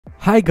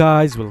Hi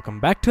guys, welcome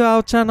back to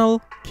our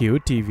channel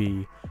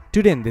QTV.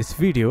 Today in this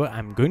video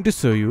I'm going to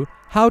show you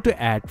how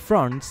to add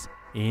fonts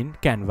in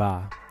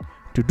Canva.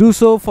 To do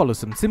so, follow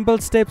some simple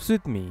steps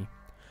with me.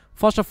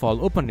 First of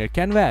all, open your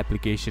Canva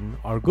application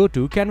or go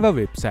to Canva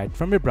website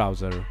from your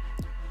browser.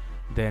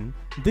 Then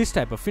this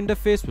type of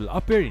interface will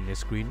appear in your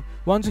screen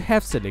once you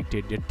have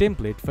selected your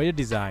template for your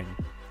design.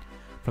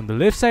 From the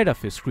left side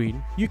of your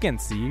screen you can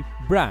see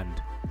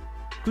brand.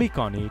 Click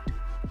on it,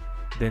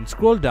 then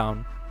scroll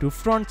down to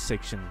font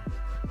section.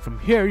 From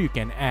here you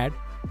can add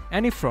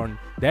any font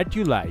that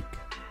you like.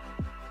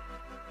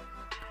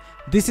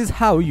 This is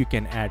how you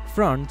can add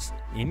fonts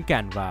in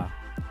Canva.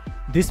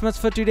 This much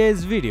for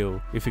today's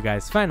video. If you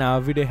guys find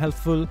our video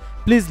helpful,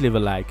 please leave a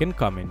like and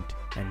comment.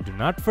 And do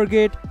not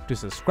forget to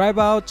subscribe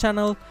our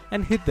channel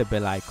and hit the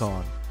bell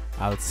icon.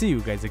 I'll see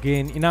you guys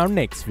again in our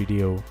next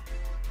video.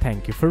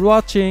 Thank you for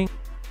watching.